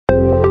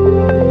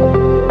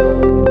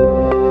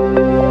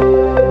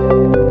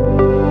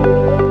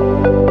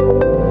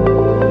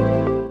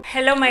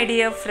my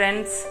dear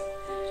friends.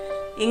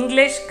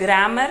 English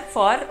grammar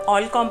for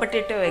all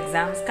competitive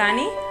exams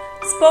కానీ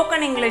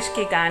spoken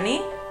ఇంగ్లీష్కి కానీ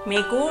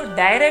మీకు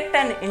direct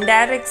and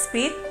indirect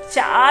speech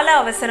చాలా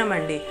అవసరం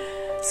అండి.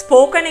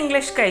 స్పోకెన్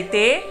ఇంగ్లీష్కి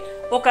అయితే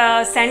ఒక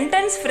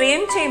సెంటెన్స్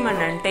ఫ్రేమ్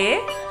చేయమనంటే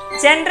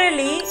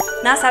జనరలీ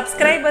నా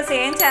సబ్స్క్రైబర్స్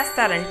ఏం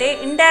చేస్తారంటే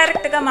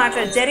ఇండైరెక్ట్గా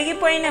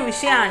జరిగిపోయిన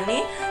విషయాన్ని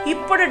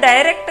ఇప్పుడు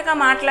డైరెక్ట్గా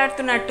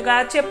మాట్లాడుతున్నట్టుగా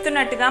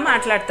చెప్తున్నట్టుగా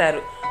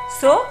మాట్లాడతారు.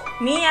 సో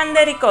మీ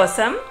అందరి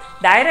కోసం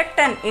డైరెక్ట్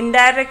అండ్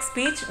ఇండైరెక్ట్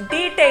స్పీచ్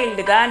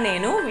డీటెయిల్డ్గా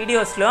నేను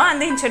వీడియోస్లో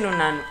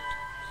అందించనున్నాను.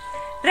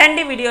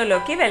 రండి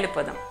వీడియోలోకి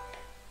వెళ్ళిపోదాం.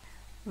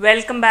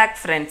 Welcome back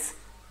friends.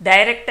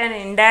 Direct and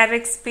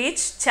indirect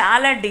speech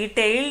చాలా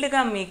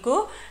డీటెయిల్డ్గా మీకు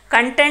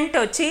కంటెంట్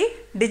వచ్చి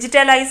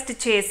డిజిటలైజ్డ్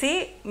చేసి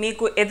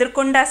మీకు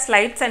ఎదుర్కొండా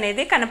స్లైడ్స్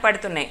అనేది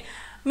కనపడుతున్నాయి.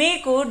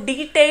 మీకు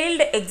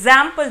డీటెయిల్డ్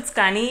ఎగ్జాంపుల్స్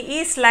కానీ ఈ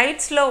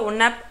స్లైడ్స్లో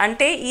ఉన్న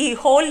అంటే ఈ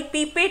హోల్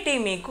పీపీటీ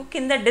మీకు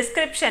కింద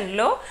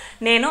డిస్క్రిప్షన్లో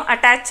నేను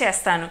అటాచ్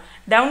చేస్తాను.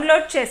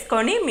 డౌన్లోడ్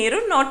చేసుకొని మీరు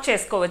నోట్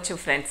చేసుకోవచ్చు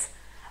friends.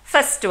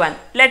 First one,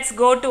 let's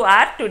go to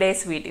our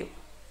today's video.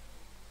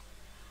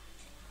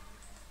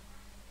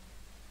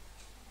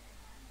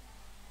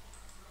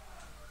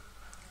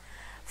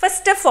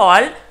 First of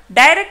all,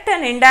 direct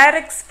and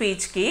indirect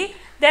speech ki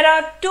there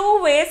are two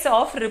ways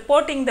of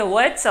reporting the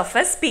words of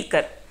a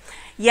speaker.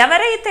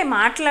 ఎవరైతే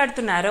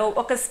మాట్లాడుతున్నారో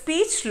ఒక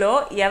స్పీచ్లో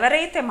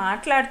ఎవరైతే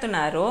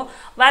మాట్లాడుతున్నారో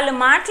వాళ్ళు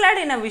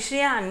మాట్లాడిన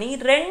విషయాన్ని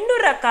రెండు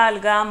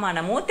రకాలుగా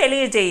మనము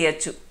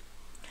తెలియజేయచ్చు.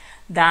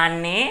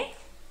 దాన్నే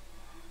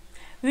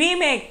we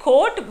may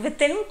quote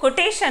within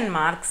quotation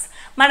marks.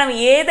 మనం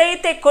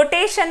ఏదైతే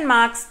కొటేషన్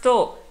మార్క్స్తో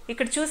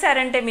ఇక్కడ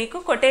చూసారంటే మీకు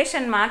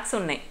కొటేషన్ మార్క్స్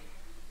ఉన్నాయి.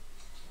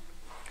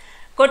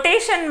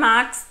 కొటేషన్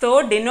మార్క్స్తో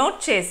డినోట్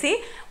చేసి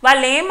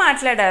వాళ్ళు ఏం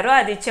మాట్లాడారో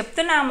అది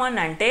చెప్తున్నాము అని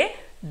అంటే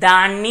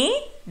దాన్ని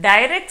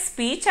డైరెక్ట్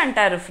స్పీచ్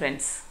అంటారు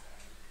ఫ్రెండ్స్.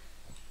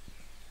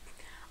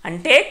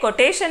 అంటే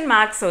కొటేషన్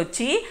మార్క్స్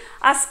వచ్చి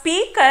ఆ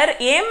స్పీకర్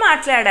ఏం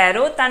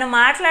మాట్లాడారో తను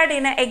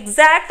మాట్లాడిన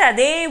ఎగ్జాక్ట్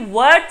అదే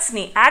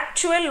వర్డ్స్ని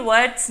యాక్చువల్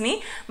వర్డ్స్ని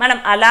మనం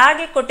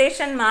అలాగే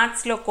కొటేషన్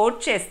మార్క్స్లో కోట్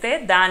చేస్తే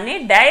దాన్ని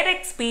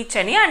డైరెక్ట్ స్పీచ్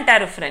అని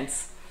అంటారు ఫ్రెండ్స్.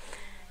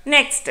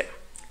 నెక్స్ట్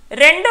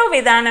రెండో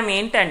విధానం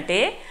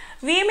ఏంటంటే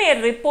we may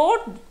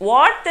report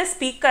what the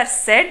speaker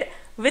said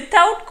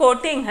without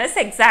quoting his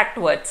exact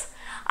words.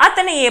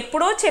 అతను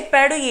ఎప్పుడో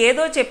చెప్పాడు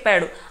ఏదో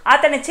చెప్పాడు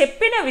అతను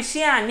చెప్పిన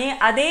విషయాన్ని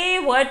అదే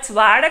వర్డ్స్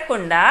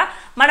వాడకుండా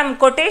మనం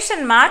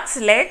కొటేషన్ మార్క్స్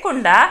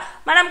లేకుండా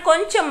మనం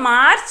కొంచెం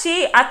మార్చి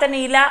అతను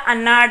ఇలా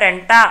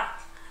అన్నాడంట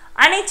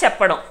అని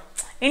చెప్పడం.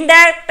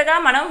 ఇండైరెక్ట్గా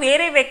మనం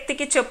వేరే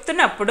వ్యక్తికి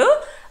చెప్తున్నప్పుడు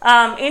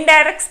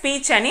ఇండైరెక్ట్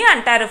స్పీచ్ అని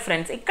అంటారు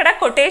ఫ్రెండ్స్. ఇక్కడ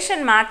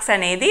కొటేషన్ మార్క్స్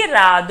అనేది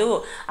రాదు,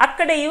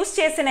 అక్కడ యూజ్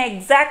చేసిన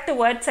ఎగ్జాక్ట్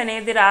వర్డ్స్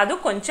అనేది రాదు,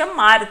 కొంచెం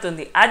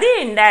మారుతుంది. అది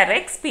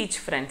ఇండైరెక్ట్ స్పీచ్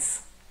ఫ్రెండ్స్.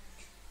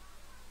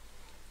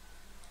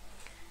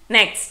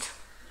 నెక్స్ట్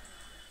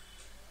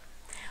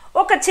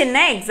ఒక చిన్న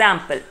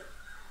ఎగ్జాంపుల్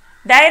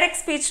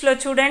డైరెక్ట్ స్పీచ్లో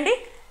చూడండి.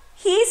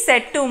 హీ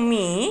సెడ్ టు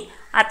మీ,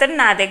 అతను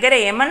నా దగ్గర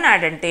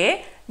ఏమన్నాడంటే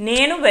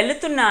నేను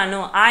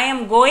వెళుతున్నాను,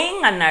 ఐఎమ్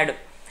గోయింగ్ అన్నాడు.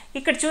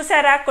 ఇక్కడ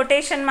చూసారా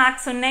కొటేషన్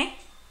మార్క్స్ ఉన్నాయి,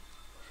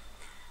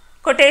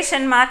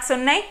 కొటేషన్ మార్క్స్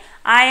ఉన్నాయి.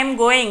 ఐఎమ్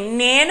గోయింగ్,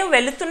 నేను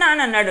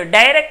వెళుతున్నాను అన్నాడు.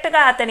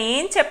 డైరెక్ట్గా అతను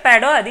ఏం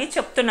చెప్పాడో అది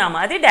చెప్తున్నాము,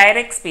 అది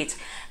డైరెక్ట్ స్పీచ్.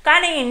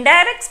 కానీ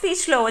ఇండైరెక్ట్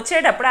స్పీచ్లో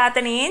వచ్చేటప్పుడు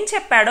అతను ఏం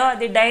చెప్పాడో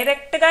అది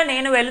డైరెక్ట్గా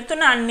నేను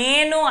వెళుతున్నాను,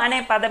 నేను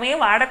అనే పదమే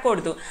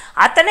వాడకూడదు,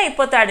 అతనే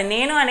అయిపోతాడు,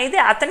 నేను అనేది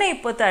అతనే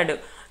అయిపోతాడు.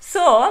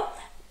 So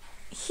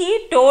he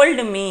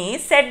told me,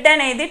 said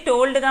అనేది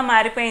టోల్డ్గా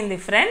మారిపోయింది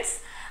ఫ్రెండ్స్.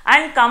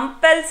 అండ్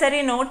కంపల్సరీ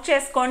నోట్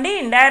చేసుకోండి,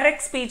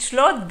 ఇండైరెక్ట్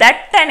స్పీచ్లో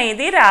దట్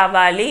అనేది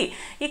రావాలి.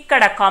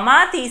 ఇక్కడ కమా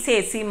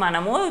తీసేసి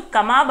మనము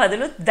కమా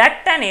బదులు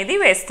దట్ అనేది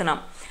వేస్తున్నాం.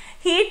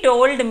 He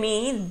told me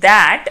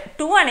that,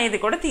 to అనేది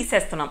కూడా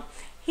తీసేస్తున్నాం.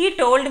 హీ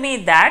టోల్డ్ మీ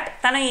దాట్,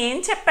 తను ఏం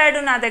చెప్పాడు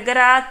నా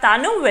దగ్గర,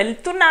 తను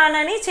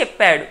వెళ్తున్నానని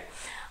చెప్పాడు.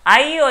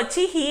 ఐ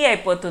వచ్చి హీ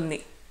అయిపోతుంది.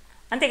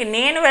 అంతే,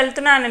 నేను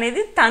వెళ్తున్నాను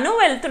అనేది తను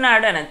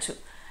వెళ్తున్నాడు అనొచ్చు.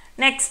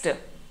 నెక్స్ట్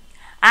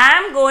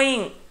ఐఎమ్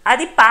గోయింగ్,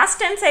 అది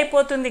పాస్ట్ టెన్స్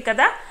అయిపోతుంది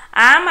కదా,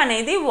 యామ్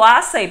అనేది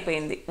వాస్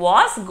అయిపోయింది,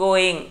 వాస్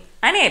గోయింగ్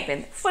అని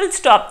అయిపోయింది. ఫుల్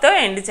స్టాప్తో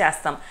ఎండ్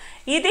చేస్తాం.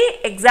 ఇది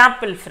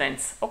ఎగ్జాంపుల్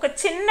ఫ్రెండ్స్, ఒక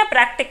చిన్న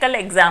practical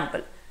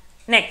example.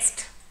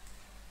 Next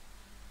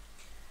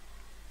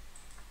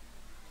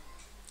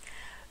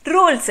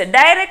rules.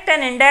 Direct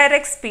and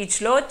indirect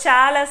స్పీచ్లో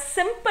చాలా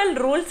సింపుల్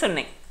రూల్స్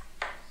ఉన్నాయి.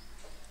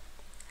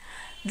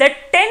 The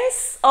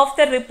tense of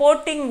the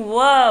reporting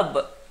verb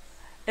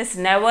is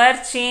never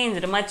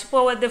changed.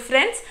 మర్చిపోవద్దు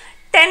ఫ్రెండ్స్.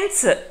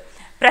 టెన్స్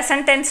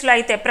ప్రెసెంట్ టెన్స్లో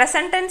అయితే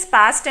ప్రెసెంట్ టెన్స్,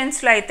 పాస్ట్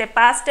టెన్స్లో అయితే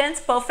పాస్ట్ టెన్స్,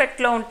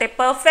 పర్ఫెక్ట్లో ఉంటే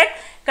పర్ఫెక్ట్,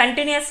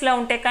 కంటిన్యూస్లో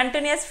ఉంటే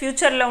కంటిన్యూస్,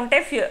 ఫ్యూచర్లో ఉంటే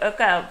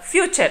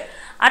ఫ్యూచర్.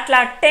 అట్లా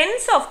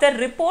tense of the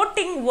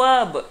reporting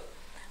verb,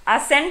 ఆ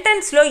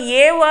సెంటెన్స్లో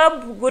ఏ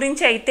వర్బ్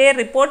గురించి అయితే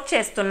రిపోర్ట్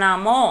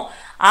చేస్తున్నామో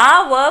ఆ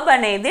వర్బ్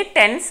అనేది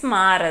టెన్స్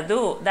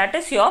మారదు. That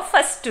is your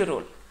first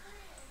rule.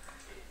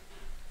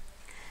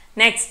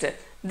 Next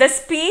the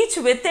speech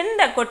with in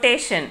the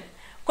quotation.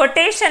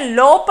 Quotation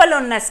లోపల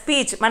ఉన్న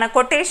స్పీచ్, మన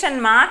కొటేషన్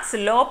మార్క్స్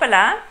లోపల,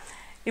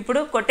 ఇప్పుడు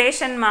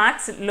కొటేషన్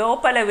మార్క్స్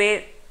లోపల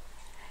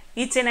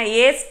ఇచ్చిన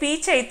ఏ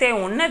స్పీచ్ అయితే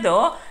ఉన్నదో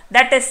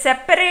that is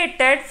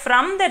separated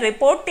from the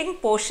reporting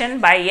portion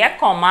by ఎ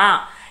కొమా.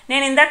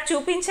 నేను ఇందాక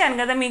చూపించాను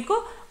కదా మీకు,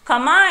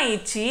 కమా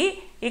ఇచ్చి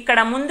ఇక్కడ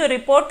ముందు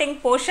రిపోర్టింగ్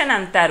పోర్షన్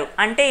అంటారు.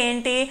 అంటే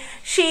ఏంటి,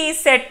 she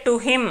said to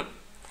him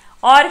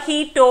or he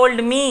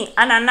told me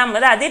అని అన్నాం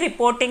కదా, అది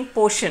రిపోర్టింగ్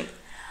పోర్షన్.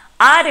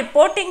 ఆ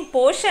రిపోర్టింగ్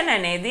పోర్షన్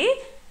అనేది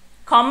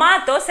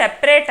కమాతో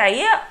సెపరేట్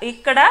అయ్యి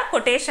ఇక్కడ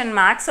కొటేషన్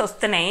మార్క్స్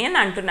వస్తున్నాయి అని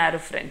అంటున్నారు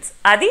ఫ్రెండ్స్.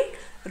 అది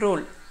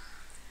రూల్.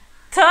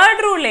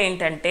 థర్డ్ రూల్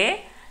ఏంటంటే,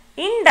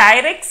 in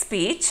direct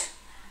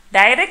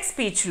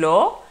స్పీచ్లో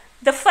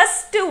the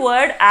first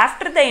word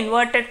after the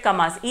inverted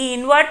కమాస్, ఈ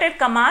ఇన్వర్టెడ్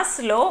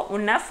కమాస్లో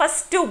ఉన్న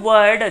ఫస్ట్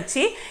వర్డ్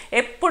వచ్చి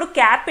ఎప్పుడు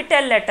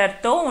క్యాపిటల్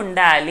లెటర్తో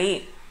ఉండాలి.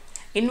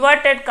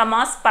 ఇన్వర్టెడ్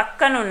కమాస్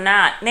పక్కనున్న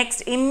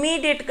నెక్స్ట్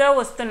ఇమ్మీడియట్గా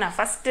వస్తున్న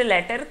ఫస్ట్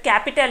లెటర్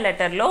క్యాపిటల్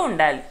లెటర్లో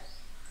ఉండాలి.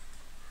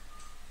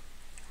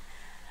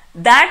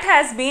 That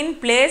has been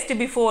placed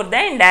before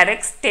the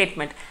indirect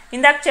statement.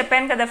 ఇందాక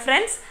చెప్పాను కదా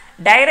ఫ్రెండ్స్,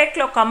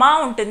 డైరెక్ట్లో కమా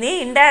ఉంటుంది,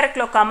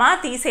 ఇండైరెక్ట్లో కమా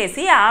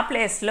తీసేసి ఆ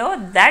ప్లేస్లో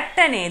దట్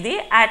అనేది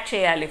యాడ్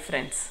చేయాలి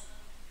ఫ్రెండ్స్.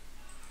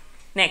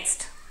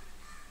 నెక్స్ట్,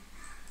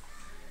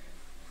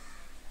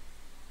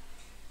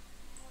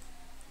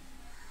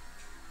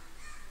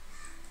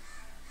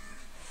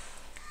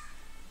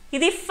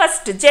 ఇది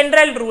ఫస్ట్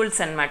జనరల్ రూల్స్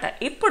అన్నమాట.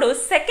 ఇప్పుడు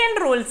సెకండ్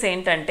రూల్స్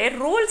ఏంటంటే,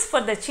 rules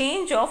for the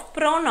change of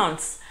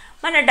pronouns.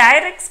 మన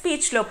డైరెక్ట్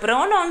స్పీచ్లో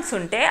ప్రొనౌన్స్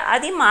ఉంటే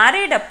అది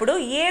మారేటప్పుడు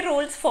ఏ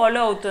రూల్స్ ఫాలో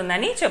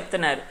అవుతుందని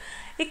చెప్తున్నారు.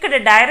 ఇక్కడ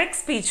direct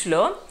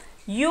స్పీచ్లో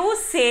you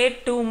say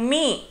to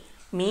me,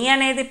 మీ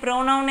అనేది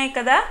ప్రొనౌనే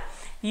కదా.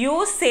 యూ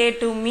సే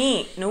టు మీ,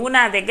 నువ్వు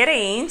నా దగ్గర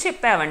ఏం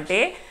చెప్పావంటే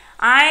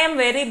ఐఎమ్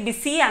వెరీ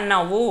బిజీ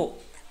అన్నావు.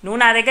 నువ్వు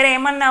నా దగ్గర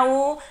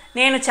ఏమన్నావు,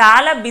 నేను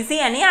చాలా బిజీ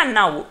అని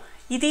అన్నావు.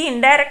 ఇది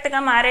ఇండైరెక్ట్గా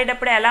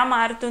మారేటప్పుడు ఎలా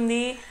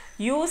మారుతుంది,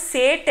 యూ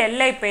సే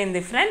టెల్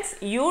అయిపోయింది ఫ్రెండ్స్.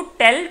 యూ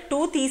టెల్ టు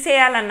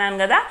తీసేయాలన్నాను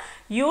కదా,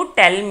 యూ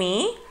టెల్ మీ,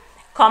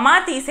 కొమా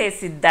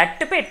తీసేసి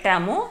దట్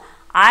పెట్టాము,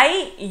 ఐ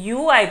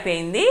యూ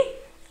అయిపోయింది,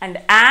 అండ్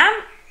యామ్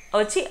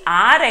వచ్చి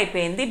ఆర్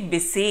అయిపోయింది,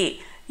 busy.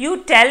 You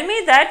tell me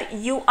that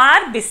you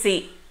are busy.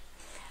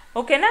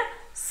 ఓకేనా.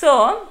 సో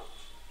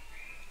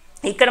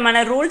ఇక్కడ మన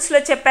రూల్స్లో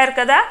చెప్పారు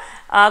కదా,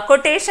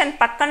 కొటేషన్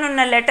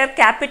పక్కనున్న లెటర్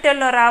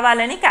క్యాపిటల్లో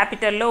రావాలని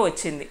క్యాపిటల్లో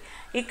వచ్చింది.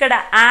 ఇక్కడ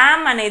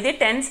యామ్ అనేది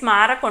టెన్స్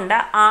మారకుండా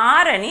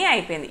ఆర్ అని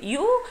అయిపోయింది.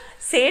 యూ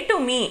సే టు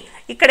మీ,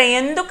 ఇక్కడ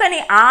ఎందుకని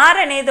ఆర్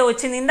అనేది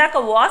వచ్చింది, ఇందాక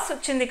వాస్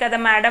వచ్చింది కదా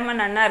మేడం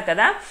అని అన్నారు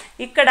కదా,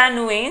 ఇక్కడ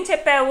నువ్వేం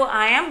చెప్పావు,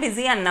 ఐఆమ్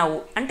బిజీ అన్నావు.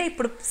 అంటే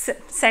ఇప్పుడు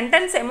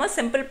సెంటెన్స్ ఏమో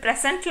సింపుల్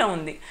ప్రెసెంట్లో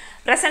ఉంది,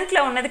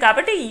 ప్రెసెంట్లో ఉన్నది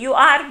కాబట్టి యు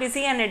ఆర్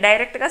బిజీ అని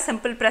డైరెక్ట్గా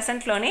సింపుల్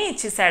ప్రెసెంట్లోనే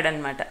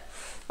ఇచ్చేసాడనమాట.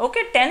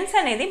 ఓకే, టెన్స్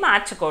అనేది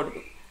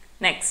మార్చకూడదు.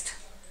 Next,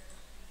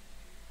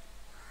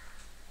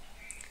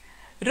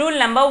 rule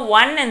number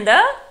 1 in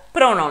the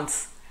pronounce.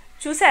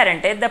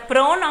 చూసారంటే the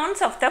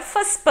pronounce of the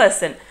first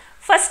person.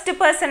 First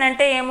person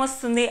అంటే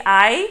ఏమొస్తుంది,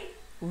 I,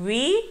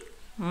 we,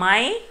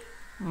 my,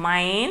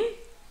 mine,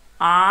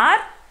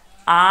 are,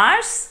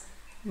 ఆర్స్,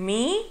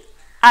 మీ,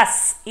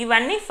 అస్,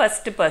 ఇవన్నీ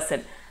first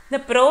person. The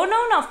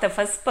pronoun of the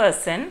first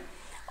person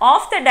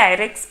of the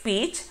direct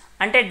speech,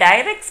 అంటే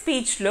direct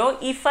స్పీచ్లో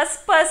ఈ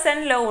first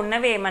పర్సన్లో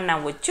ఉన్నవి ఏమన్నా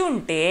వచ్చి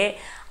ఉంటే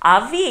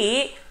అవి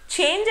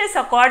changes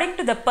according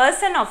to the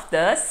person of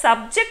the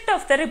subject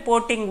of the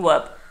reporting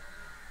verb.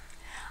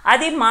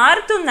 అది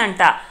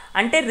మారుతుందంట.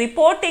 అంటే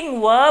reporting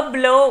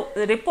వర్బ్లో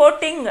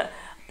reporting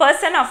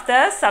person of the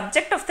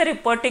subject of the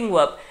reporting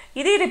verb,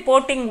 ఇది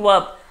రిపోర్టింగ్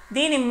వర్బ్,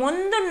 దీని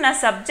ముందున్న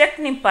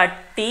సబ్జెక్ట్ని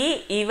బట్టి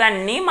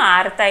ఇవన్నీ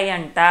మారుతాయి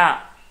అంట.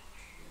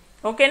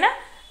 ఓకేనా.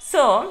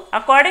 So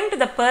according to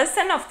the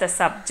person of the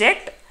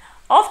subject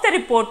of the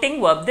reporting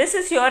verb, this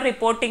is your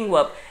reporting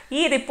verb.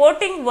 ఈ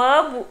రిపోర్టింగ్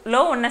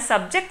వర్బ్లో ఉన్న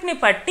సబ్జెక్ట్ని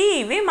బట్టి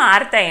ఇవి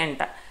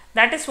మారుతాయంట.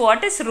 That is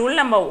what is rule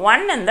number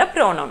 1 in the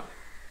pronoun.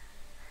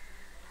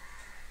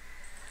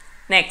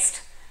 Next,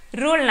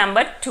 rule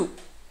number 2,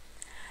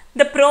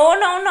 the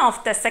pronoun of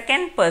the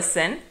second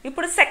person.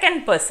 ఇప్పుడు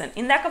second person,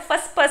 ఇందాక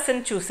first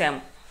person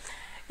చూసాము,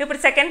 ఇప్పుడు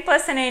second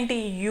person ఏంటి,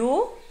 you,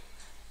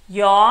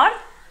 your,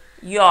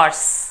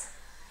 yours.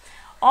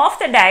 Of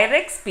the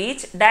direct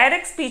speech,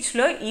 direct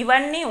స్పీచ్లో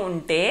ఇవన్నీ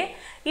ఉంటే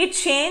it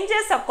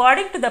changes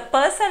according to the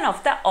person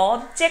of the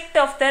object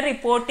of the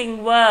reporting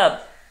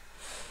verb.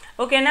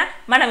 ఓకేనా.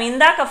 మనం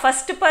ఇందాక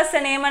ఫస్ట్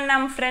పర్సన్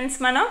ఏమన్నాం ఫ్రెండ్స్,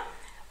 మనం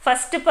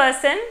ఫస్ట్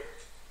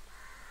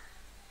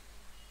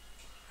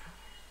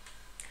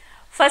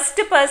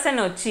పర్సన్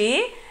వచ్చి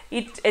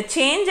it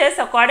changes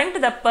according to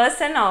the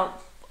person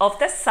of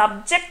the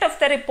subject of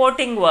the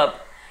reporting verb,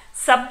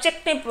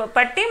 సబ్జెక్ట్ని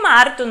బట్టి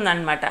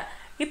మారుతుందన్నమాట.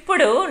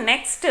 ఇప్పుడు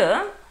next,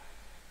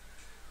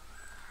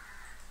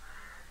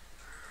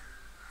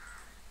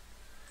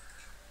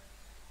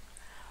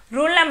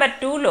 rule number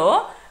 2లో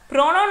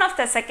pronoun of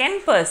the second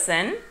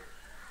person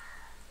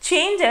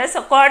changes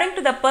according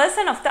to the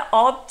person of the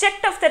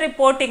object of the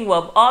reporting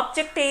verb.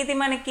 Object ఏది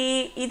మనకి,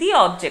 ఇది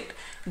object,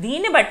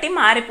 దీన్ని బట్టి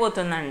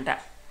మారిపోతుందంట.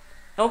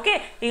 Okay,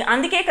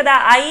 అందుకే కదా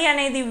ఐ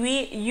అనేది వి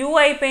యూ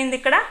అయిపోయింది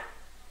ఇక్కడ,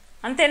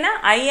 అంతేనా,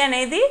 ఐ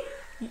అనేది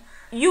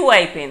యూ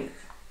అయిపోయింది.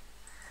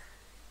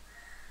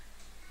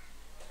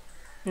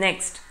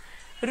 Next,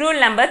 rule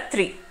number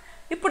 3.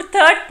 ఇప్పుడు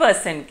థర్డ్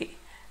పర్సన్కి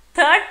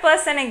థర్డ్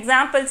పర్సన్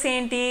ఎగ్జాంపుల్స్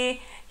ఏంటి?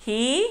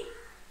 He,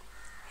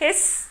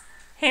 his,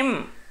 him,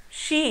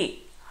 she,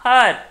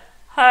 her,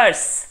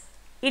 hurts,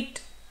 it,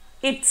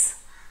 it's,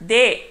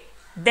 they,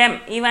 them,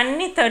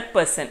 ఇవన్నీ third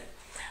person.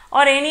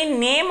 Or any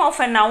name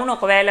of a noun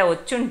ఒకవేళ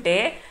వచ్చుంటే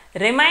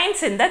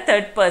remains in the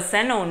third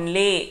person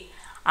only.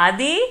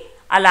 అది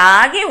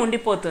అలాగే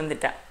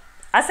ఉండిపోతుందిట,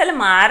 అసలు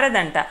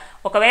మారదంట.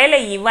 ఒకవేళ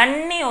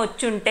ఇవన్నీ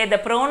వచ్చుంటే the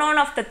pronoun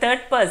of the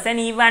third person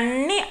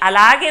ఇవన్నీ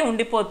అలాగే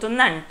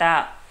ఉండిపోతుందంట.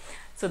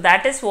 So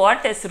that is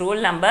what is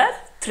rule number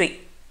 3.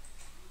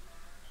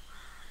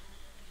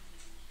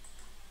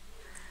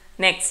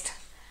 Next,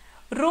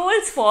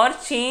 rules far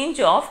change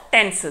of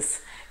tenses.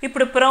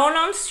 ఇప్పుడు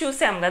ప్రొనౌన్స్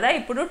చూసాం కదా,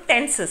 ఇప్పుడు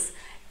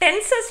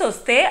టెన్సెస్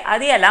వస్తే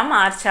అది ఎలా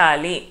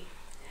మార్చాలి?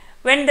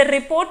 When the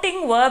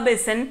reporting verb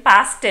is in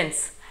past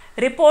tense.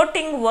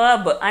 Reporting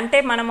verb అంటే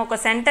మనం ఒక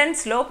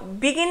సెంటెన్స్లో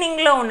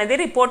బిగినింగ్లో ఉన్నది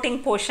రిపోర్టింగ్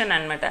పోర్షన్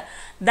అనమాట.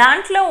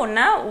 దాంట్లో ఉన్న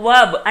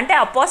వర్బ్ అంటే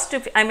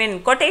అపోస్ట్రఫీ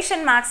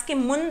కొటేషన్ మార్క్స్కి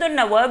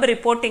ముందున్న వర్బ్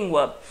రిపోర్టింగ్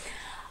వర్బ్.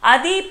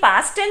 అది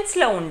పాస్ట్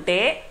టెన్స్లో ఉంటే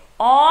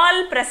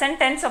all present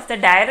tense of the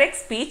direct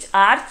speech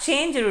are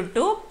changed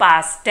to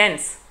past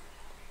tense.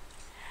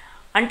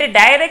 అంటే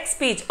direct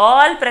speech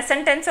all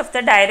present tense of the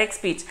direct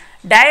speech,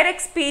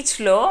 direct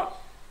స్పీచ్లో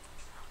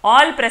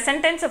all present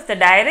tense of the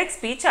direct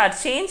speech are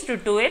changed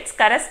to its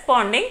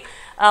corresponding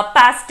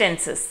past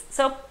tenses.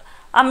 So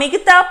ఆ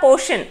మిగతా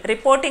portion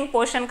reporting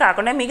portion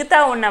కాకుండా మిగతా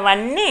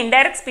ఉన్నవన్నీ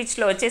indirect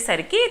స్పీచ్లో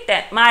వచ్చేసరికి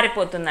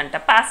మారిపోతుందంట,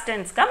 past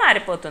టెన్స్గా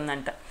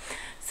మారిపోతుందంట.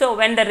 So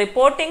when the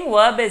reporting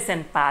verb is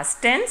in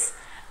past tense,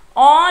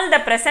 all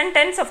the present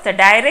tense of the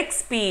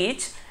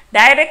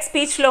direct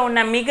స్పీచ్లో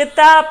ఉన్న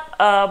మిగతా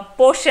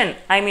portion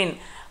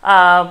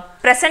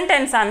present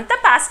tense అంతా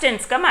past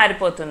టెన్స్గా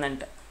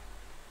మారిపోతుందంట.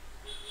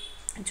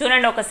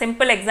 చూడండి ఒక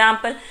simple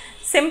example.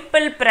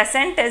 Simple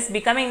present is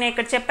becoming, నేను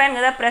ఇక్కడ చెప్పాను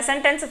కదా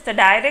present tense of the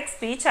direct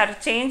speech are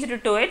changed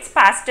to it's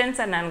past tense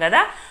అన్నాను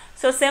కదా.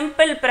 So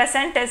simple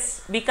present is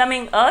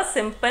becoming a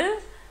simple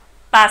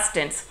past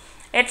tense.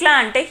 ఎట్లా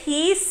అంటే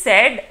he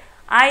said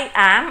I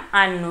am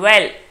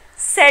unwell.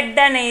 Said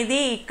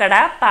అనేది ఇక్కడ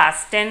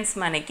పాస్ట్ టెన్స్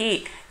మనకి,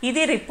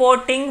 ఇది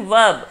reporting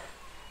verb.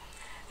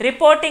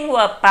 Reporting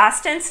verb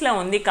past టెన్స్లో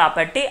ఉంది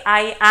కాబట్టి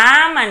ఐ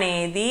యామ్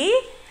అనేది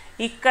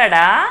ఇక్కడ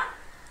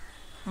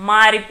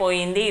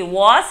మారిపోయింది,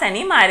 వాస్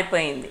అని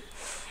మారిపోయింది.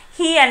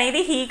 హీ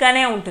అనేది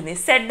హీగానే ఉంటుంది,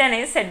 సెడ్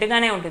అనేది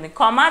సెడ్గానే ఉంటుంది.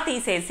 కొమా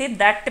తీసేసి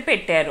దట్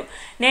పెట్టారు.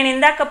 నేను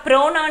ఇందాక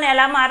ప్రోనౌన్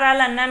ఎలా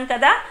మారాలన్నాను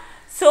కదా,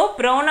 సో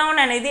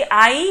ప్రోనౌన్ అనేది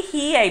ఐ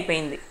హీ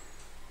అయిపోయింది.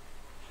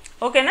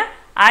 ఓకేనా,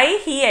 ఐ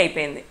హీ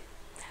అయిపోయింది.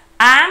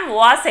 యామ్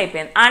వాస్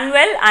అయిపోయింది.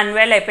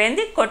 అన్వెల్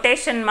అయిపోయింది.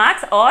 Quotation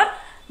marks are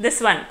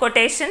this one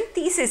quotation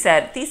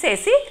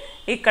తీసేసి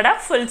ఇక్కడ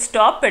ఫుల్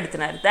స్టాప్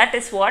పెడుతున్నారు. That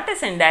is what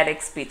is in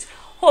direct speech.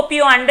 Hope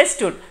you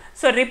understood.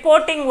 So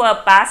reporting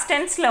verb past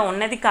టెన్స్లో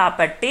ఉన్నది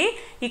కాబట్టి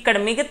ఇక్కడ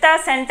మిగతా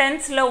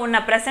సెంటెన్స్లో ఉన్న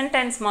ప్రెసెంట్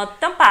టెన్స్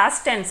మొత్తం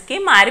పాస్ట్ టెన్స్కి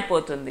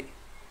మారిపోతుంది.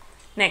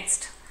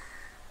 నెక్స్ట్,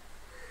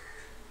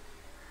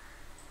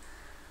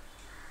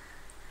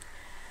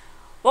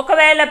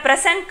 ఒకవేళ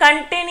ప్రెసెంట్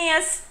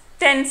కంటిన్యూస్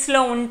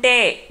టెన్స్లో ఉంటే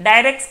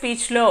డైరెక్ట్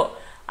స్పీచ్లో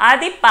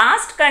అది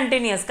పాస్ట్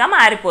కంటిన్యూస్గా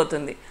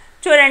మారిపోతుంది.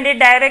 చూడండి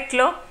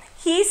డైరెక్ట్లో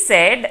he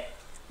said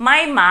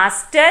my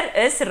master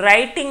is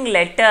writing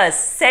letters.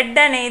 Said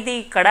అనేది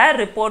ఇక్కడ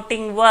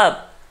రిపోర్టింగ్ వర్బ్.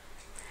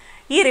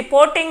 ఈ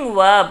రిపోర్టింగ్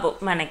వర్బ్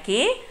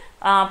మనకి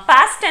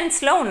పాస్ట్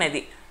టెన్స్లో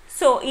ఉన్నది.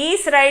 సో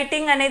ఈస్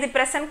రైటింగ్ అనేది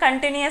ప్రెసెంట్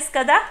కంటిన్యూస్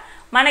కదా,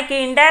 మనకి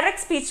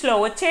ఇండైరెక్ట్ స్పీచ్లో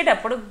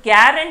వచ్చేటప్పుడు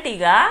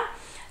గ్యారంటీగా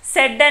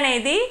సెడ్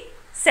అనేది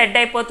సెడ్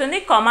అయిపోతుంది.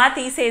 కొమా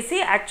తీసేసి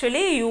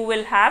actually you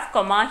will have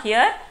కొమా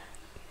here.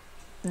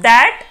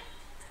 That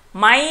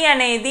my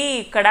అనేది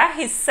ఇక్కడ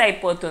హిస్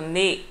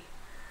అయిపోతుంది.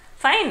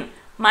 Fine,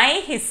 my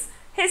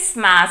his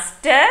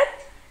master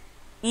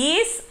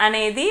is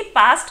అనేది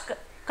పాస్ట్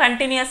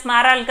కంటిన్యూస్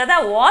మారాలి కదా,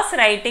 వాస్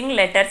రైటింగ్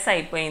లెటర్స్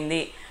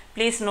అయిపోయింది.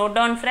 Please note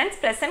down friends,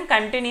 present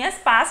continuous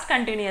past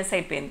continuous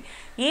అయిపోయింది.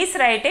 Is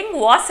writing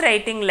was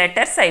writing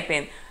letters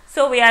అయిపోయింది.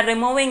 So we are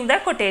removing the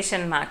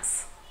quotation marks.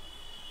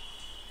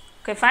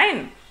 Okay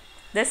fine,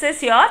 this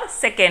is your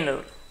second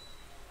rule.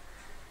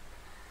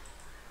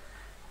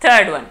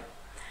 Third one,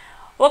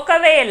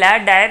 ఒకవేళ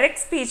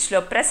direct స్పీచ్లో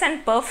present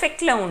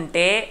పర్ఫెక్ట్లో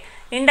ఉంటే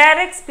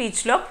indirect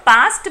స్పీచ్లో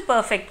past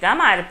పర్ఫెక్ట్గా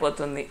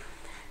మారిపోతుంది.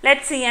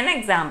 Let's see an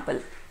example.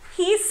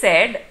 He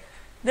said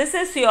this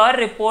is your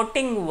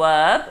reporting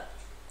verb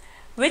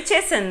which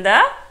is in the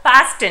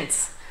past tense.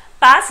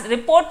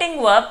 Reporting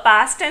verb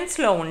past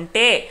టెన్స్లో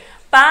ఉంటే,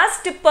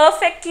 past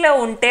పర్ఫెక్ట్లో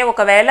ఉంటే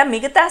ఒకవేళ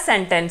మిగతా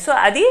sentence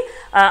అది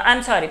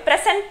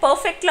present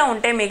పర్ఫెక్ట్లో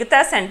ఉంటే మిగతా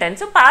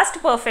సెంటెన్స్ పాస్ట్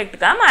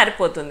పర్ఫెక్ట్గా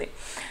మారిపోతుంది.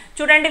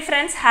 చూడండి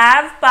ఫ్రెండ్స్,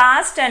 హ్యావ్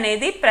పాస్ట్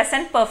అనేది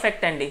ప్రెసెంట్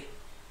పర్ఫెక్ట్ అండి,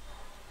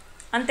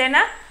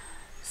 అంతేనా?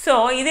 సో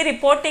ఇది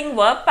రిపోర్టింగ్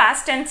వర్బ్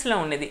పాస్ట్ టెన్స్లో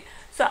ఉన్నది.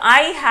 So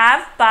I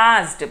have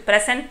passed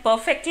present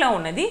పర్ఫెక్ట్లో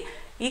ఉన్నది,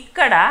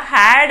 ఇక్కడ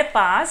హ్యాడ్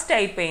పాస్ట్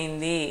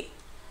అయిపోయింది,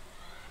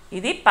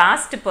 ఇది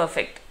పాస్ట్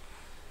పర్ఫెక్ట్.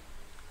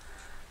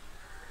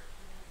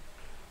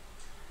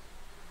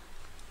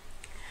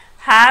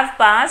 హ్యావ్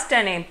పాస్ట్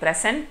అనే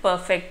ప్రెసెంట్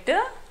పర్ఫెక్ట్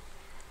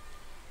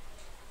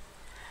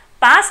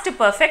పాస్ట్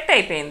పర్ఫెక్ట్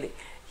అయిపోయింది.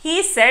 హీ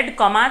సెడ్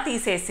కొమా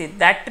తీసేసి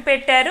దట్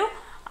పెట్టారు.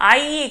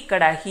 ఐ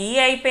ఇక్కడ హీ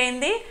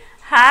అయిపోయింది.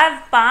 హ్యావ్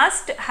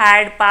పాస్ట్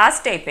హ్యాడ్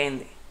పాస్ట్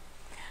అయిపోయింది.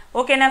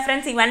 ఓకేనా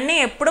ఫ్రెండ్స్, ఇవన్నీ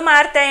ఎప్పుడు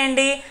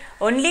మారుతాయండి?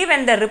 Only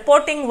when the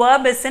reporting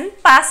verb is in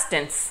past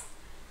tense.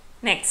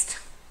 Next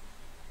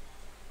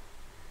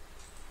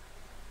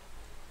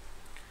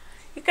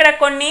ఇక్కడ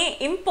కొన్ని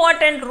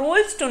important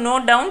rules to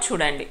note down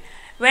చూడండి.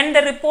 When the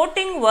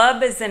reporting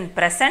verb is in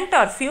present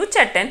are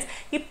future tense,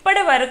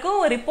 ఇప్పటి వరకు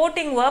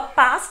రిపోర్టింగ్ వర్బ్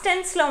పాస్ట్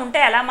టెన్స్లో ఉంటే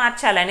ఎలా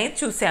మార్చాలనేది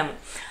చూసాము.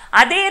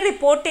 అదే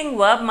రిపోర్టింగ్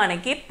వర్బ్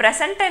మనకి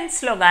ప్రెసెంట్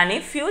టెన్స్లో కానీ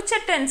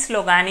ఫ్యూచర్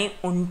టెన్స్లో కానీ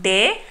ఉంటే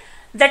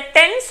the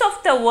tense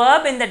of the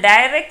verb in the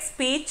direct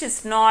speech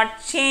is not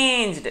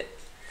changed.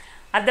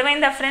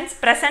 అర్థమైందా ఫ్రెండ్స్?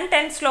 ప్రెసెంట్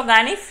టెన్స్లో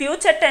కానీ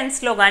ఫ్యూచర్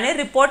టెన్స్లో కానీ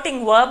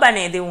రిపోర్టింగ్ వర్బ్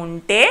అనేది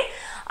ఉంటే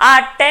ఆ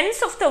tense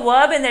of the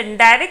verb in the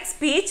direct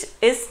speech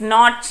is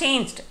not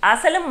changed,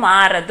 అసలు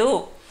మారదు.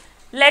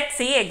 Let's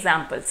see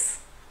examples.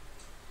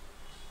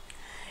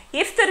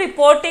 If the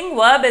reporting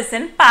verb is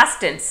in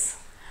past tense,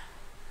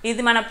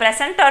 ఇది మన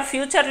ప్రెసెంట్ ఆర్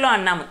ఫ్యూచర్లో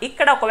అన్నాము.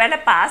 ఇక్కడ ఒకవేళ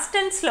పాస్ట్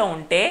టెన్స్లో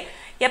ఉంటే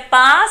a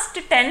past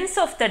tense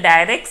of the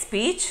direct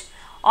speech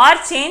are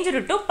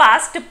changed to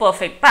past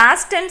perfect.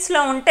 Past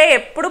టెన్స్లో ఉంటే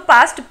ఎప్పుడు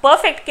పాస్ట్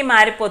పర్ఫెక్ట్కి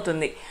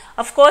మారిపోతుంది.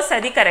 అఫ్ కోర్స్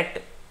అది కరెక్ట్.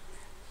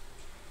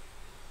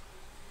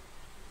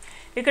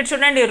 ఇక్కడ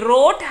చూడండి,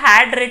 రోట్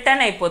హ్యాడ్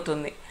రిటర్న్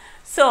అయిపోతుంది.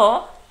 సో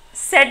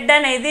సెడ్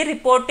అనేది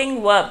reporting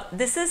verb,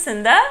 this is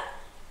in the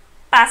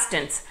past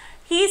tense.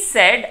 He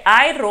said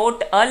I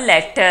wrote a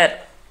letter.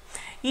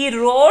 ఈ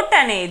wrote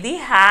అనేది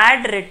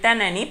హ్యాడ్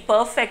రిటర్న్ అని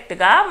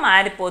పర్ఫెక్ట్గా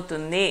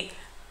మారిపోతుంది,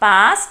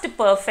 పాస్ట్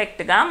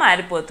పర్ఫెక్ట్గా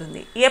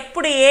మారిపోతుంది.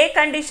 ఎప్పుడు ఏ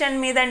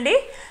కండిషన్ మీదండి?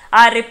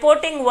 ఆ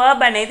రిపోర్టింగ్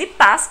వర్బ్ అనేది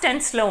పాస్ట్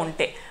టెన్స్లో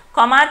ఉంటే.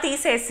 కొమా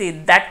తీసేసి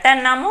దట్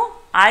అన్నాము,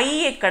 ఐ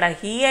ఇక్కడ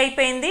హీ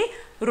అయిపోయింది,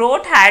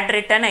 రోట్ హ్యాడ్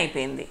రిటర్న్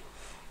అయిపోయింది.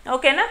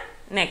 ఓకేనా?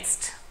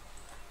 Next,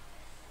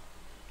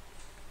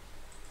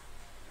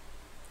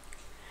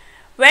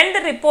 when the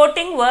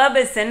reporting verb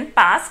is in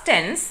past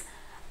tense,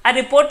 ఆ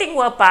రిపోర్టింగ్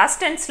వర్బ్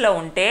పాస్ట్ టెన్స్లో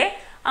ఉంటే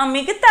ఆ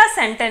మిగతా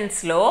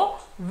సెంటెన్స్లో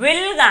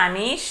విల్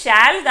కానీ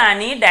షాల్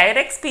కానీ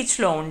డైరెక్ట్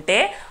స్పీచ్లో ఉంటే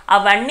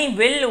అవన్నీ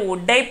విల్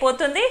వుడ్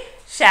అయిపోతుంది,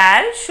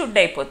 షాల్ షుడ్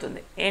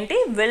అయిపోతుంది. ఏంటి?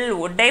 విల్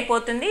వుడ్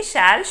అయిపోతుంది,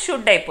 షాల్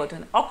షుడ్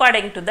అయిపోతుంది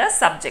అకార్డింగ్ టు ద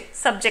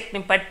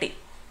సబ్జెక్ట్ని బట్టి.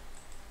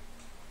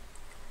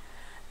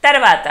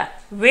 తర్వాత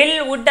విల్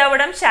వుడ్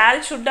అవ్వడం, షాల్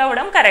షుడ్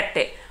అవ్వడం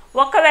కరెక్టే.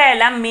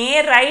 ఒకవేళ మే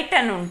రైట్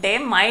అని ఉంటే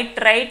మైట్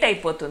రైట్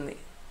అయిపోతుంది,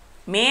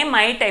 మే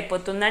మైట్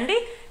అయిపోతుందండి,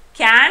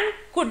 క్యాన్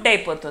కుడ్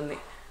అయిపోతుంది.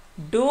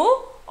 డూ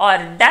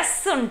ఆర్ డస్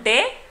ఉంటే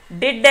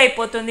డిడ్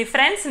అయిపోతుంది.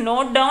 ఫ్రెండ్స్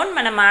నోట్ డౌన్,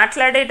 మనం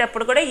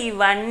మాట్లాడేటప్పుడు కూడా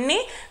ఇవన్నీ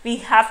we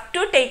have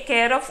to take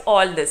care of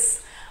all this.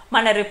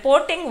 మన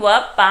రిపోర్టింగ్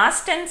వర్బ్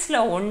పాస్ట్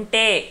టెన్స్లో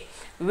ఉంటే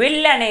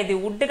విల్ అనేది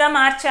వుడ్గా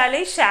మార్చాలి,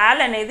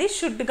 షాల్ అనేది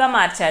షుడ్గా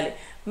మార్చాలి,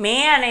 మే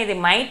అనేది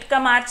మైట్గా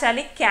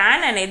మార్చాలి,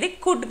 క్యాన్ అనేది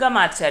కుడ్గా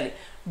మార్చాలి,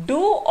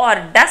 డూ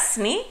ఆర్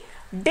డస్ని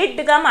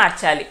డిడ్గా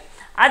మార్చాలి.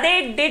 అదే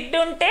డిడ్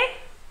ఉంటే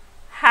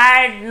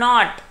హ్యాడ్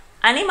నాట్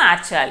అని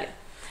మార్చాలి.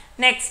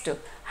 నెక్స్ట్,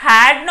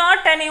 హ్యాడ్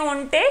నాట్ అని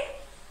ఉంటే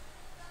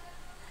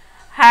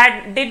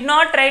డిడ్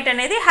నాట్ రైట్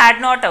అనేది హ్యాడ్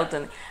నాట్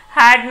అవుతుంది,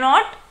 హ్యాడ్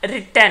నాట్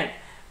రిటర్న్.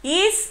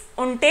 ఈస్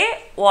ఉంటే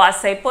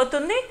వాస్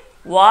అయిపోతుంది,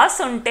 వాస్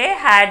ఉంటే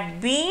హ్యాడ్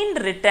బీన్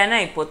రిటర్న్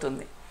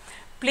అయిపోతుంది.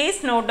 Please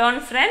note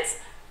down friends,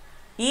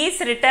 is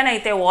return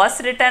అయితే వాస్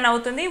రిటర్న్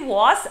అవుతుంది,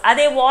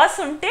 అదే వాస్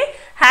ఉంటే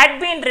హ్యాడ్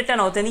బీన్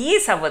రిటర్న్ అవుతుంది,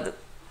 ఈస్ అవ్వదు.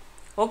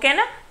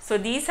 ఓకేనా? So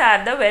these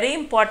are the very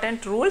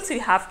important rules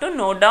you have to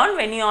note down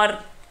when you are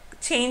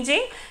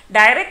changing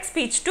direct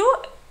speech to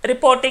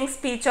reporting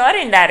speech are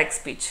indirect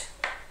speech.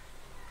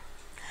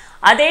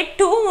 అదే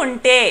to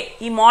ఉంటే,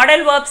 ఈ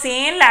modal verbs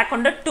ఏం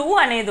లేకుండా to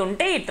అనేది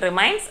ఉంటే it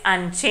remains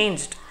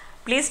unchanged.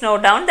 Please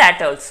note down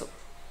that also.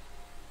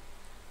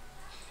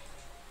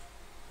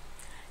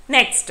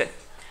 Next,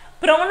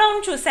 pronoun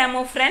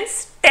చూసాము friends,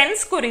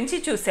 tense గురించి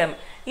చూసాము.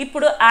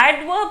 ఇప్పుడు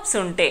యాడ్వర్బ్స్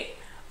ఉంటే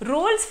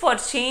rules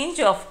for change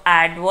of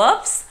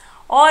adverbs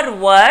are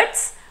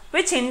words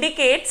which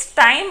indicates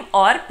time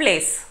are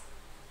place.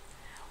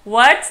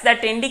 Words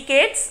that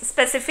indicates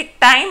specific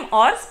time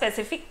are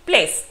specific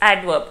place,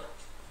 adverb.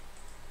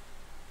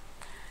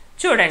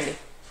 చూడండి,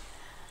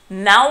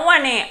 now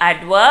అనే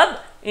adverb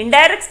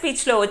indirect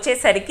స్పీచ్లో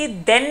వచ్చేసరికి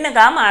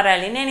దెన్గా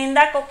మారాలి. నేను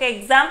ఇందాక ఒక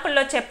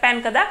ఎగ్జాంపుల్లో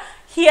చెప్పాను కదా,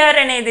 హియర్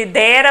అనేది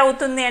దేర్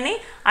అవుతుంది అని,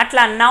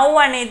 అట్లా నౌ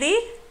అనేది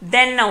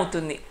దెన్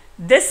అవుతుంది.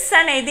 దిస్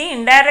అనేది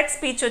ఇండైరెక్ట్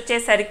స్పీచ్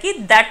వచ్చేసరికి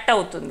దట్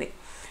అవుతుంది.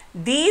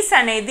 దీస్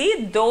అనేది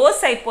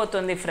దోస్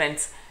అయిపోతుంది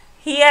ఫ్రెండ్స్.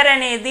 హియర్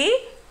అనేది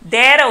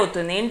దేర్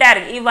అవుతుంది,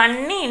 ఇండైరెక్ట్.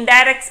 ఇవన్నీ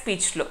ఇండైరెక్ట్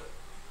స్పీచ్లో.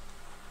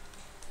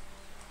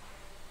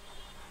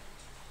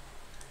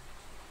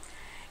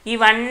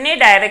 ఇవన్నీ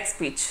డైరెక్ట్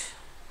స్పీచ్.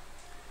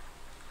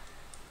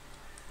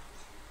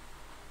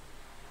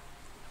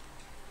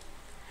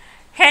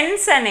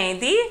 హెన్స్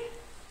అనేది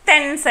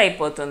టెన్స్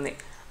అయిపోతుంది.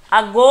 ఆ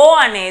గో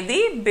అనేది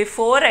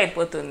బిఫోర్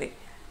అయిపోతుంది.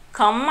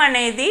 కమ్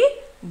అనేది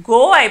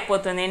గో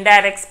అయిపోతుంది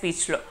ఇండైరెక్ట్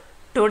స్పీచ్లో.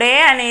 టుడే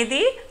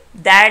అనేది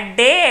that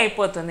day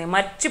అయిపోతుంది.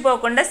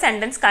 మర్చిపోకుండా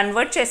సెంటెన్స్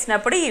కన్వర్ట్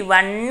చేసినప్పుడు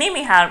ఇవన్నీ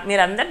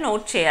మీరందరూ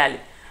నోట్ చేయాలి.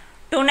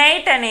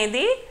 tonight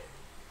అనేది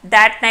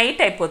that night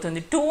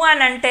అయిపోతుంది. to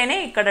అని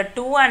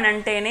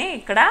అంటేనే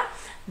ఇక్కడ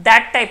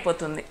that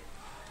అయిపోతుంది.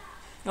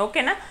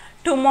 ఓకేనా?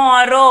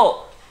 tomorrow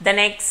the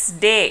next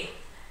day,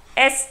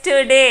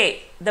 yesterday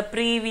the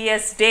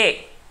previous day,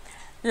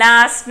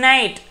 last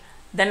night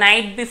the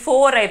night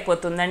before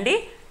అయిపోతుందండి.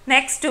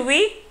 Next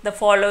week the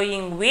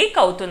following week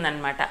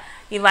అవుతుందన్నమాట.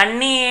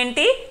 ఇవన్నీ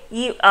ఏంటి,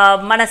 ఈ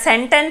మన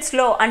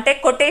సెంటెన్స్లో అంటే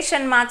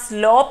కొటేషన్ మార్క్స్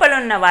లోపల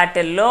ఉన్న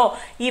వాటిల్లో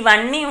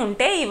ఇవన్నీ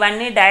ఉంటే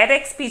ఇవన్నీ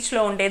డైరెక్ట్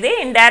స్పీచ్లో ఉండేది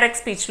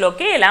ఇండైరెక్ట్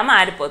స్పీచ్లోకి ఇలా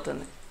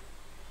మారిపోతుంది.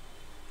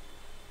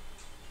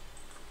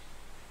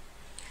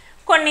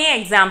 కొన్ని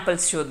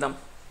ఎగ్జాంపుల్స్ చూద్దాం.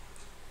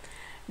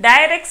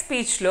 Direct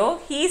స్పీచ్లో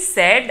he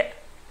said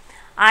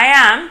I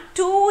am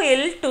two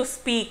ill to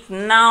speak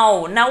now.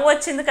 నవ్వు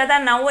వచ్చింది కదా,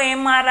 నవ్వు ఏం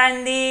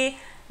మారింది,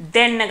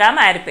 దెన్గా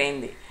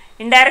మారిపోయింది.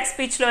 ఇండైరెక్ట్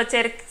స్పీచ్లో వచ్చే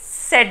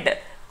సెడ్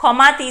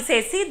కొమా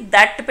తీసేసి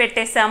దట్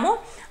పెట్టేసాము,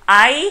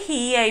 ఐ హీ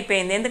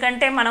అయిపోయింది.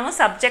 ఎందుకంటే మనము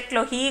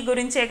సబ్జెక్ట్లో హీ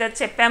గురించే కదా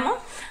చెప్పాము,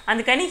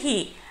 అందుకని హీ.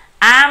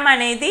 యామ్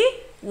అనేది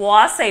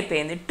వాస్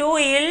అయిపోయింది. Two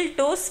ill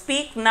to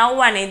speak now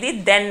అనేది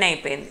దెన్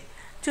అయిపోయింది.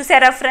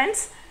 చూసారా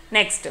friends?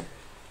 Next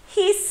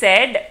he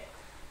said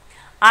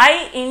I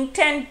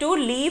intend to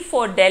leave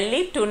for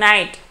Delhi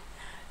tonight.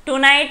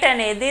 Tonight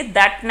అనేది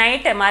దట్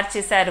నైట్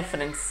మార్చేశారు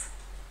ఫ్రెండ్స్.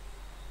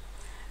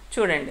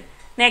 చూడండి.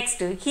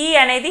 నెక్స్ట్ హీ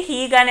అనేది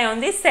హీగానే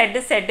ఉంది,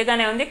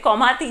 సెడ్గానే ఉంది,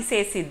 కొమా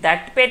తీసేసి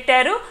దట్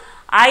పెట్టారు.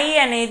 ఐ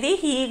అనేది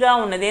హీగా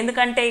ఉన్నది,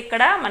 ఎందుకంటే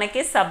ఇక్కడ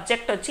మనకి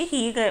సబ్జెక్ట్ వచ్చి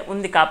హీగా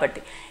ఉంది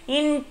కాబట్టి.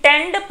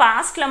 ఇంటెండ్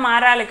పాస్ట్లో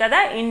మారాలి కదా,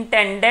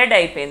 ఇంటెండెడ్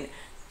అయిపోయింది.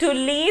 To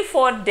leave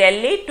for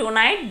Delhi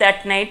tonight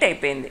that night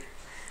అయిపోయింది.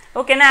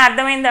 ఓకేనా?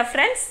 అర్థమైందా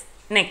ఫ్రెండ్స్?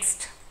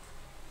 నెక్స్ట్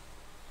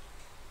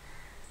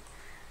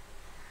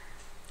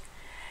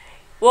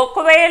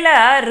ఒకవేళ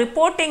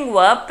reporting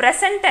verb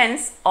present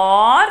tens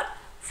are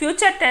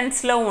future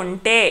టెన్స్లో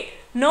ఉంటే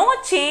no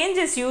change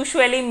is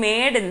usually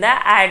made in the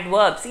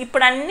adverbs.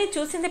 ఇప్పుడు అన్నీ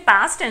చూసింది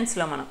పాస్ట్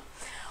టెన్స్లో మనం.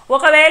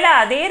 ఒకవేళ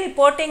అదే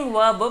reporting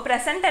verb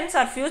present tens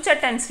are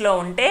future టెన్స్లో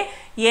ఉంటే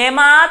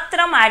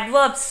ఏమాత్రం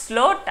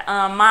అడ్వర్బ్స్లో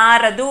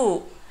మారదు.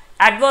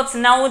 అడ్వర్బ్స్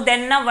నౌ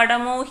దెన్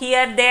అవ్వడము,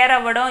 హియర్ దేర్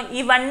అవ్వడం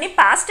ఇవన్నీ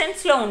పాస్ట్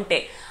టెన్స్లో ఉంటే,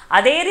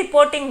 అదే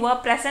రిపోర్టింగ్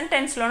వర్బ్ ప్రెసెంట్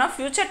టెన్స్లోనో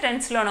ఫ్యూచర్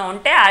టెన్స్లోనో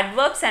ఉంటే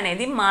అడ్వర్బ్స్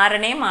అనేది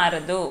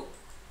మారదు.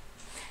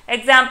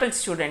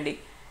 ఎగ్జాంపుల్స్ చూడండి.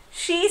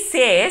 షీ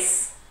సేస్,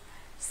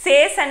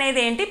 సేస్ అనేది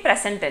ఏంటి,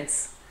 present tense.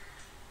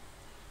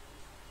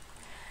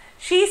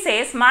 She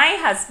says my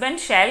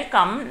husband shell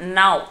come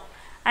now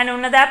అని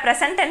ఉన్నదా,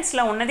 ప్రెసెంట్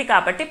టెన్స్లో ఉన్నది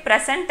కాబట్టి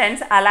ప్రెసెంట్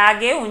టెన్స్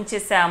అలాగే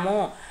ఉంచేసాము.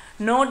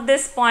 Note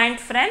this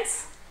point friends.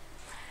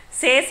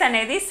 Says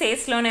అనేది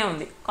సేస్లోనే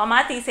ఉంది,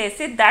 కొమా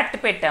తీసేసి దట్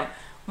పెట్టాం.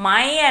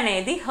 మై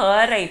అనేది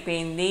హర్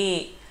అయిపోయింది,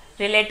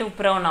 రిలేటివ్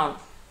ప్రొనౌన్.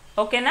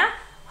 ఓకేనా?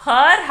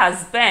 Her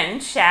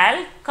husband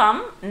shawl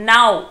come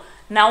now.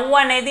 నవ్వు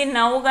అనేది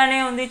నవ్వుగానే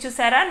ఉంది,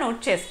 చూసారా? నోట్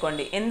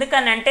చేసుకోండి.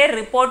 ఎందుకనంటే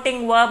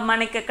రిపోర్టింగ్ వర్బ్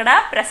మనకి ఇక్కడ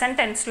ప్రెసెంట్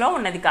టెన్స్లో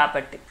ఉన్నది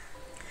కాబట్టి.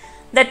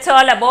 That's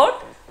all about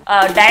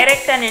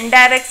direct and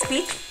indirect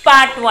speech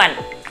part 1.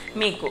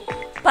 మీకు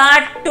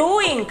పార్ట్ 2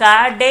 ఇంకా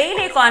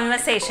డైలీ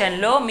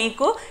కాన్వర్సేషన్లో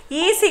మీకు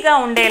ఈజీగా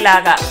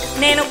ఉండేలాగా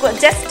నేను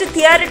జస్ట్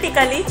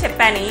థియరిటికలీ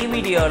చెప్పాను ఈ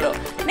వీడియోలో.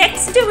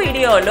 నెక్స్ట్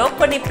వీడియోలో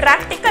కొన్ని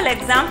ప్రాక్టికల్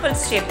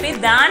ఎగ్జాంపుల్స్ చెప్పి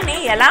దాన్ని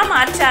ఎలా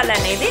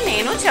మార్చాలనేది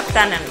నేను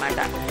చెప్తానన్నమాట.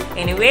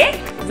 ఎనీవే,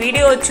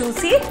 వీడియో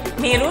చూసి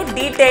మీరు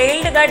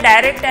డీటెయిల్డ్గా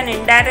direct and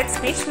indirect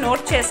speech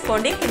note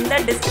చేసుకోండి. కింద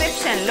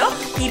డిస్క్రిప్షన్లో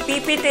ఈ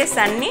పీపీటీస్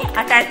అన్నీ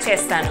అటాచ్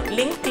చేస్తాను,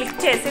 లింక్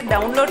క్లిక్ చేసి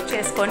డౌన్లోడ్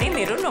చేసుకొని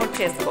మీరు నోట్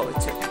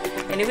చేసుకోవచ్చు.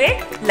 ఎనీవే,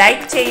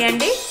 లైక్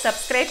చేయండి,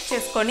 సబ్స్క్రైబ్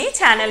చేసుకొని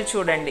ఛానల్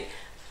చూడండి.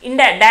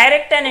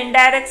 Direct and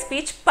indirect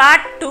speech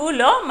part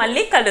 2లో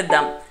మళ్ళీ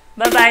కలుద్దాం.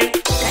 బాయ్.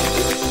 Thank you.